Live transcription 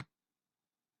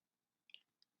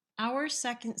Our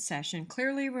second session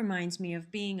clearly reminds me of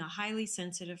being a highly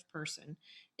sensitive person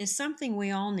is something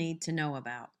we all need to know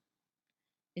about.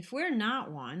 If we're not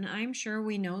one, I'm sure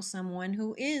we know someone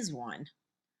who is one.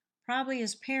 Probably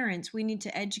as parents, we need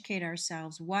to educate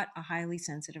ourselves what a highly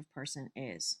sensitive person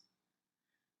is.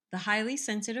 The highly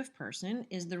sensitive person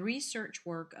is the research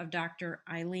work of Dr.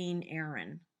 Eileen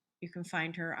Aaron. You can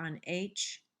find her on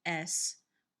hsperson.com.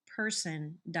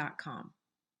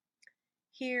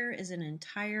 Here is an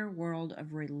entire world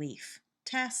of relief,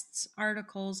 tests,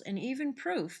 articles, and even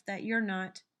proof that you're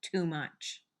not too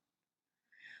much.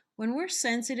 When we're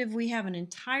sensitive, we have an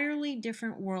entirely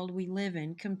different world we live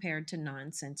in compared to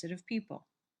non sensitive people.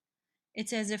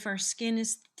 It's as if our skin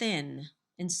is thin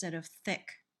instead of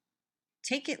thick.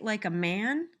 Take it like a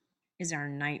man is our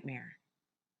nightmare.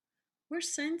 We're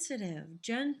sensitive,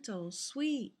 gentle,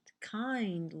 sweet,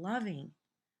 kind, loving.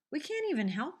 We can't even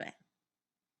help it.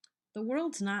 The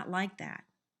world's not like that,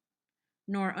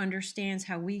 nor understands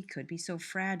how we could be so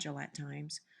fragile at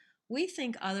times. We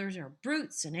think others are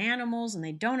brutes and animals and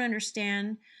they don't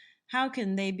understand. How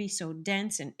can they be so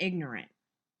dense and ignorant?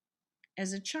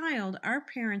 As a child, our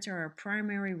parents are our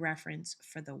primary reference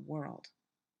for the world.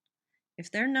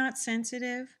 If they're not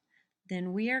sensitive,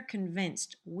 then we are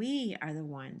convinced we are the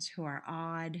ones who are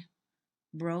odd,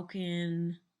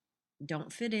 broken,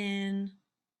 don't fit in,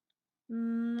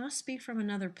 must be from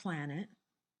another planet,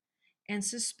 and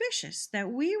suspicious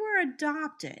that we were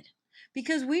adopted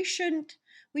because we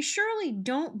surely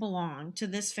don't belong to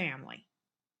this family.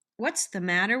 What's the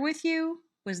matter with you?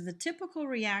 Was the typical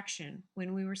reaction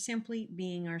when we were simply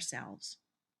being ourselves.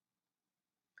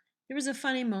 There was a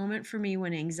funny moment for me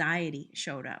when anxiety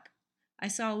showed up. I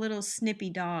saw a little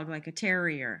snippy dog like a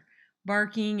terrier,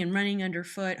 barking and running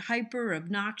underfoot, hyper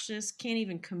obnoxious, can't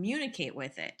even communicate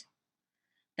with it.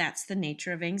 That's the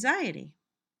nature of anxiety.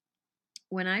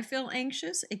 When I feel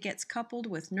anxious, it gets coupled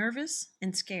with nervous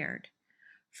and scared.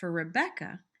 For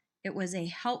Rebecca, it was a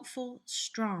helpful,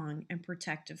 strong, and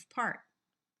protective part.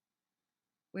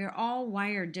 We are all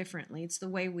wired differently. It's the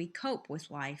way we cope with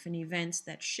life and events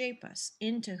that shape us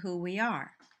into who we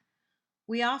are.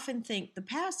 We often think the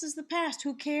past is the past,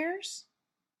 who cares?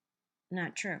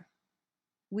 Not true.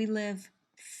 We live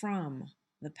from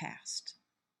the past.